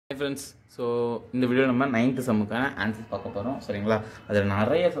Hi friends, so இந்த video நம்ம 9th சம்முக்கான answer பார்க்க போறோம் சரிங்களா. அதுல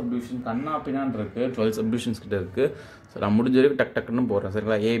நிறைய சப்டிவிஷன் கண்ணா பின்னான்னு இருக்கு. 12 சப்டிவிஷன்ஸ் கிட்ட இருக்கு. சோ நான் முடிஞ்ச வரைக்கும் டக் டக்னு போறேன்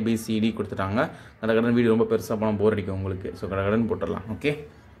சரிங்களா. A B C D கொடுத்துட்டாங்க. கடகடன் வீடியோ ரொம்ப பெருசா போனா போர் அடிக்கும் உங்களுக்கு. சோ கடகடன் போட்டுறலாம். ஓகே.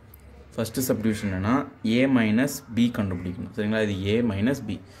 ஃபர்ஸ்ட் சப்டிவிஷன் என்னன்னா A - B கண்டுபிடிக்கணும் சரிங்களா. இது A -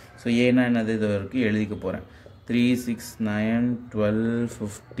 B. சோ A னா என்னது இது வரைக்கும் எழுதிக்க போறேன். 3 6 9 12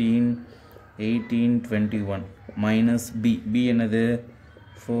 15 18 21 minus B. B என்னது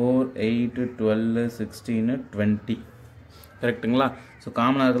 4 8 12 16 20 கரெக்ட்டுங்களா. ஸோ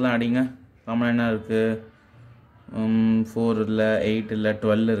காமனாக இருக்கலாம் அடிங்க. காமனாக என்ன இருக்குது 4 இல்லை 8 இல்லை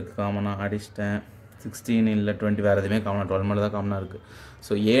 12 இருக்குது. காமனாக அடிச்சிட்டேன். 16 இல்லை 20 வேறு எதுவுமே காமனாக 12 மட்டும் தான் காமனாக இருக்குது.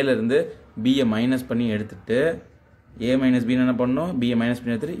 ஸோ ஏலேருந்து பியை மைனஸ் பண்ணி எடுத்துகிட்டு A - B என்ன பண்ணணும், பியை மைனஸ்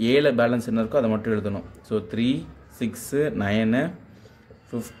பண்ணி எடுத்துகிட்டு ஏல பேலன்ஸ் என்ன இருக்கோ அதை மட்டும் எழுதணும். ஸோ 3 6 9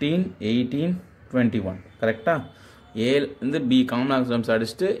 15 18 21 கரெக்டாக. ஏலேருந்து பி காமன் டேர்ம்ஸ்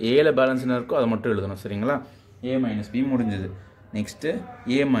அடிச்சுட்டு ஏல பேலன்ஸ் என்ன இருக்கோ அதை மட்டும் எழுதணும் சரிங்களா. A - B முடிஞ்சது. Next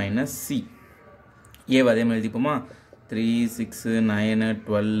A - C. ஏவை அதே மாதிரி எழுதிப்போமா. 3 6 9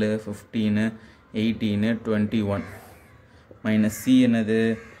 12 15 18 21 மைனஸ் C என்னது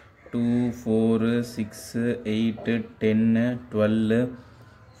 2 4 6 8 10 12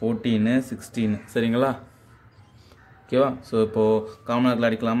 14 16 சரிங்களா. ஓகேவா. ஸோ இப்போது காமனாக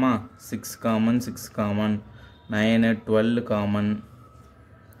அடிக்கலாமா. 6 காமன் 6 காமன் 9 12 காமன்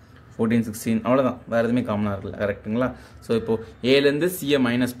 14 16 அவ்வளோதான். வேறு எதுவுமே காமனாக இருக்குல்ல கரெக்டுங்களா. ஸோ இப்போது ஏலேருந்து சியை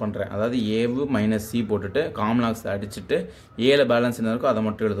மைனஸ் பண்ணுறேன். அதாவது ஏவு - C போட்டுட்டு காமனாக்ஸ் அடிச்சுட்டு ஏல பேலன்ஸ் என்ன இருக்கோ அதை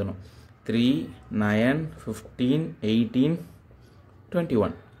மட்டும் எழுதணும். 3 9 15 18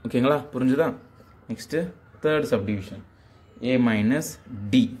 21 ஓகேங்களா. புரிஞ்சுதா. Next third subdivision A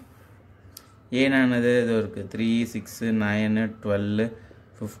 - D. ஏன்னா என்னது இது இருக்குது 3 6 9 12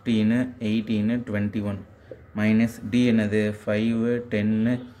 15 18 21 மைனஸ் D என்னது 5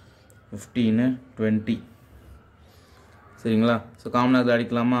 10 15 20 சரிங்களா. ஸோ காமனாக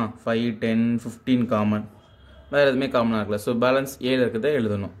அடிக்கலாமா. 5 10 15 காமன் வேறு எதுவுமே காமனாக இருக்கல. ஸோ பேலன்ஸ் ஏல இருக்கிறத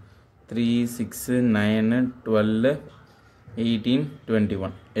எழுதணும். 3 6 9 12 18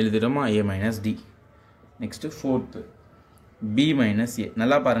 21 எழுதிடுமா. A - D. Next fourth B - A.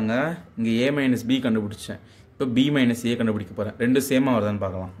 நல்லா பாருங்கள், இங்கே A - B கண்டுபிடிச்சேன். இப்போ B - A கண்டுபிடிக்க போகிறேன். ரெண்டு சேமாக வருதான்னு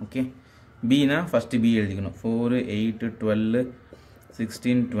பார்க்கலாம். ஓகே. Bனா ஃபஸ்ட்டு B எழுதிக்கணும். 4 8 12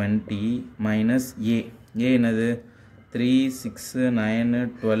 16 20 மைனஸ் A. என்னது 3 6 9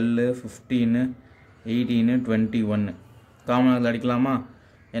 12 15 18 21 காமன் அடிக்கலாமா.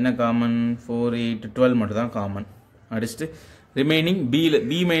 என்ன காமன் 4 8 12 மட்டும் தான் காமன் அடிச்சுட்டு ரிமைனிங் பியில்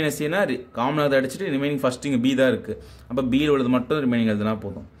B - Aனா காமனாக அடிச்சுட்டு ரிமைனிங் ஃபஸ்ட்டு இங்கே B தான் இருக்குது. அப்போ பியில் உள்ளது மட்டும் ரிமைனிங் எழுதுனா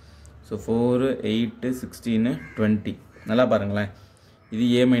போதும். ஸோ 4 8 16 20 நல்லா பாருங்களேன். இது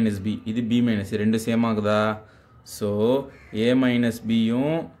A - B, இது B - A ரெண்டு சேம் ஆகுதா. ஸோ A -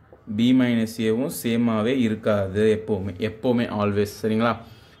 Bயும் B - Aவும் சேமாகவே இருக்காது எப்போவுமே ஆல்வேஸ் சரிங்களா.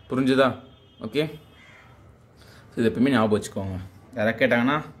 புரிஞ்சுதா. ஓகே. ஸோ இது எப்பவுமே ஞாபகம் வச்சுக்கோங்க. யாராவது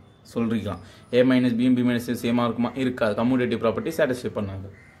கேட்டாங்கன்னா சொல்லிக்கலாம். A - Bயும் B - A சேமாக இருக்குமா, இருக்காது. கம்யூட்டேட்டிவ் ப்ராப்பர்ட்டி சாட்டிஸ்ஃபை பண்ணாது.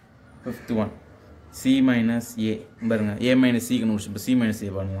 ஃபிஃப்த் ஒன் C - A பாருங்க. A - C கண்டுபிடிச்சி இப்போ C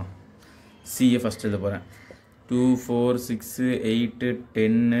 - A பண்ணலாம். சியை ஃபஸ்ட் எழுத போகிறேன். 2 4 6 8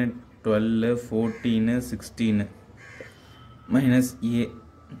 10 12 14 16 மைனஸ் A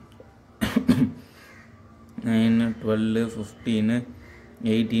 9 12 15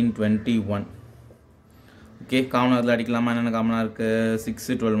 18 21 ஓகே. காமனாக அடிக்கலாமா. என்னென்ன காமனாக இருக்குது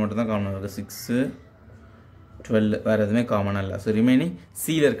 6 12 மட்டும் தான் காமனாக இருக்குது. 6 12 வேறு எதுவுமே காமனாக இல்லை. ஸோ ரிமைனிங்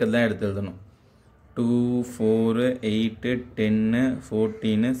சியில் இருக்கிறது தான் எடுத்து எழுதணும். 2 4 8 10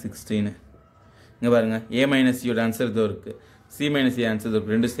 14 16 இங்கே பாருங்கள். A - Cயோட ஆன்சர் இதோ இருக்குது. C - A ஆன்சர் இதோ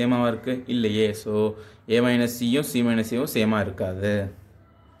இருக்குது. ரெண்டு சேமாக இருக்குது இல்லையே. ஸோ A - Cயும் C - Aவும் சேமாக இருக்காது.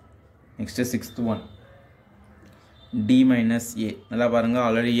 Next sixth one D - A நல்லா பாருங்கள்.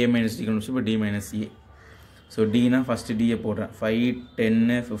 ஆல்ரெடி A - D கண்டுபிடிச்சு இப்போ D - A. ஸோ Dனா ஃபஸ்ட்டு Dயை போடுறேன். 5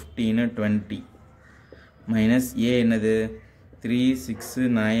 10 15 20 மைனஸ் A என்னது 3 6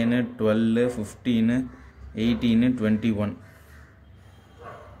 9 12 15 18 21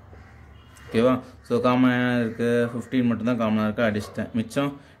 ஓகேவா. ஸோ காமனாக என்ன இருக்குது 15 மட்டும்தான் காமனாக இருக்குது அடிச்சிட்டேன்.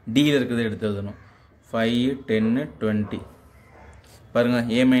 மிச்சம் டியில் இருக்கிறத எடுத்து எழுதணும். 5 10 20 பாருங்கள்.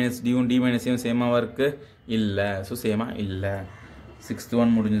 A - Dயும் D - Aவும் சேமாவாக இருக்குது இல்லை. ஸோ சேமாக இல்லை. சிக்ஸ்த்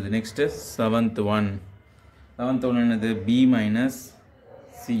ஒன் முடிஞ்சது. நெக்ஸ்ட்டு செவன்த் ஒன் என்னது B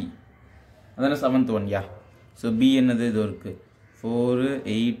 - C அதான செவன்த் ஒன் யா. ஸோ B என்னது இது இருக்குது 4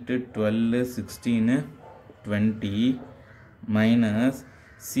 8 12 16 20 மைனஸ்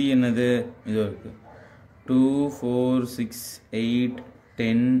C என்னது இது இருக்குது 2 4 6 8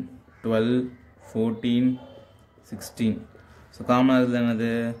 10 12 14 16 ஸோ காமனாக இருக்குது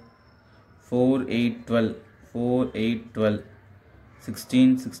என்னது 4 8 12 4 8 12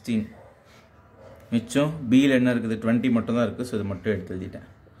 16 16 மிச்சம் பியில் என்ன இருக்குது 20 மட்டும் தான் இருக்குது. ஸோ இது மட்டும் எடுத்து எழுதிட்டேன்.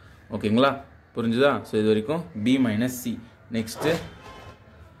 ஓகேங்களா, புரிஞ்சுதா? ஸோ இது வரைக்கும் பி மைனஸ் சி. நெக்ஸ்ட்டு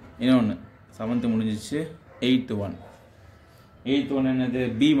இன்னொன்று 7th முடிஞ்சிச்சு. 8th ஒன் என்னது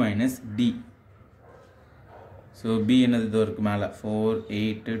B minus D. So B என்னது இது இருக்குது மேலே 4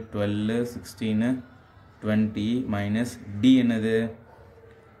 8 12 16 20 மைனஸ் டி என்னது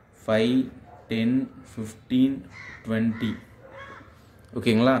 5 10 15 20.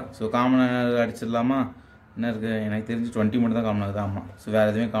 ஓகேங்களா, ஸோ காமனாக அடிச்சிடலாமா? என்ன இருக்குது எனக்கு தெரிஞ்சு 20 மட்டும் தான் காமன் ஆகுது. ஆமாம், ஸோ வேறு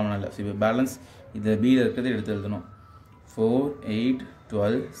எதுவுமே காமனாக இல்லை. ஸோ இப்போ பேலன்ஸ் இது பியில் இருக்கிறது எடுத்து எழுதணும். 4 8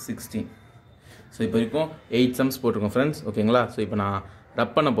 12 16. ஸோ இப்போ வரைக்கும் 8 சம்ஸ் போட்டிருக்கோம் ஃப்ரெண்ட்ஸ். ஓகேங்களா, ஸோ இப்போ நான்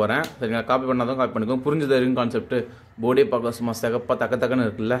ரப் பண்ண போகிறேன். சரிங்களா, காப்பி பண்ணாதான் காப்பி பண்ணிக்கோங்க. புரிஞ்சது இருக்கும் கான்செப்ட். போர்டே பார்க்க சும்மா தக்கன்னு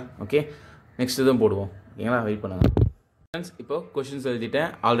இருக்குல்ல. ஓகே, நெக்ஸ்ட் இதுவும் போடுவோம். ஓகேங்களா, வெயிட் பண்ணுங்கள் ஃப்ரெண்ட்ஸ். இப்போ கொஷின்ஸ்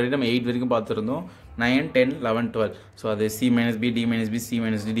எழுதிட்டேன். ஆல்ரெடி நம்ம 8 வரைக்கும் பார்த்துருந்தோம். 9 10 11 12. ஸோ அது C minus B D minus B C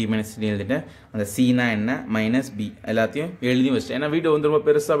minus D D minus D எழுதிட்டேன். அந்த சினா என்ன மைனஸ் பி எல்லாத்தையும் எழுதியும் வச்சிட்டேன். ஏன்னா வீடியோ வந்து ரொம்ப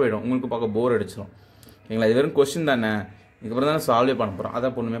பெருசாக போயிடும், உங்களுக்கு பார்க்க போர் அடிச்சிடும். ஓகேங்களா, இது வெறும் கொஸ்டின் தானே, இதுக்கப்புறம் தானே சால்வே பண்ண போகிறோம்.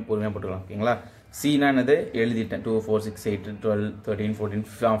 அதான் பொறுமையாக போட்டுக்கலாம். ஓகேங்களா, சினா என்னது எழுதிட்டேன். 2 4 6 8 12 13 14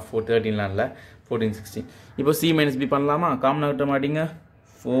 13லாம் இல்லை 14 16. இப்போ சி மைனஸ் பி பண்ணலாமா? காமன் ஆகிட்ட மாட்டிங்க.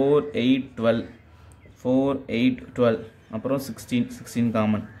 4 8 12 4 8 12 அப்புறம் 16 16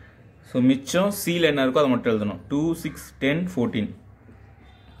 காமன். ஸோ மிச்சம் சியில் என்ன இருக்கோ அதை மட்டும் எழுதணும். 2 6 10 14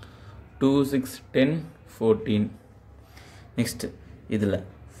 2 6 10 14. நெக்ஸ்ட்டு இதில்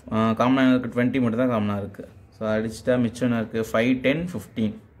காமனாக இருக்குது 20 மட்டும் தான் காமனாக இருக்குது. ஸோ அடிச்சுட்டா மிச்சம் என்ன இருக்குது 5 10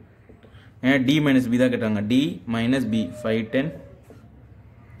 15. ஏன்னா டி மைனஸ் பி தான் கேட்டாங்க. D minus B 5 10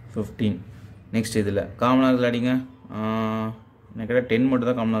 15. நெக்ஸ்ட் இதில் காமனாக அடிங்க. எனக்கு கேட்டால் 10 மட்டும்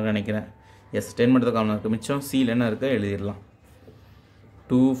தான் காமனாக நினைக்கிறேன். எஸ் 10 மட்டும் தான் காமனாக இருக்குது. மிச்சம் சியில் என்ன இருக்குது எழுதிடலாம்.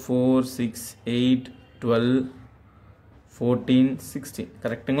 2 4 6 8 12 14 16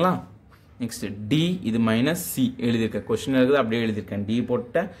 கரெக்டுங்களா? நெக்ஸ்ட் டி இது மைனஸ் சி எழுதியிருக்கேன். கொஸ்டின் இருக்குது அப்படியே எழுதியிருக்கேன். டி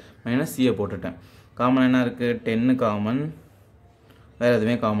போட்டேன் மைனஸ் சியை போட்டுட்டேன். காமன் என்ன இருக்குது 10 காமன். வேறு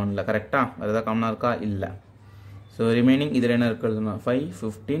எதுவுமே காமன் இல்லை. கரெக்டாக வேறு எதாவது காமனாக இருக்கா? இல்லை. ஸோ ரிமைனிங் இதில் என்ன இருக்குதுன்னா 5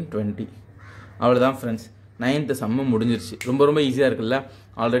 15 20. அவ்வளோதான் ஃப்ரெண்ட்ஸ். 9th சம்மு முடிஞ்சிருச்சு. ரொம்ப ரொம்ப ஈஸியாக இருக்குல்ல.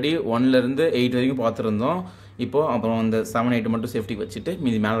 ஆல்ரெடி 1லேருந்து 8 வரைக்கும் பார்த்துருந்தோம். இப்போது அப்புறம் அந்த 7 8 மட்டும் சேஃப்டிக்கு வச்சுட்டு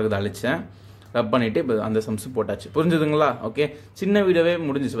மீதி மேலே இருக்கிறத அழிச்சேன். ரப் பண்ணிவிட்டு இப்போ அந்த சம்ஸும் போட்டாச்சு. புரிஞ்சுதுங்களா? ஓகே, சின்ன வீடியோவே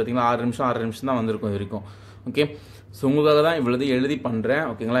முடிஞ்சிச்சு. பார்த்தீங்களா, 6 நிமிஷம் தான் வந்திருக்கும் இது வரைக்கும். ஓகே, ஸோ உங்களுக்காக தான் இவ்வளோ எழுதி பண்ணுறேன்.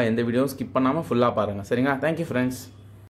 ஓகேங்களா, எந்த வீடியோவும் ஸ்கிப் பண்ணாமல் ஃபுல்லாக பாருங்கள். சரிங்களா, தேங்க்யூ ஃப்ரெண்ட்ஸ்.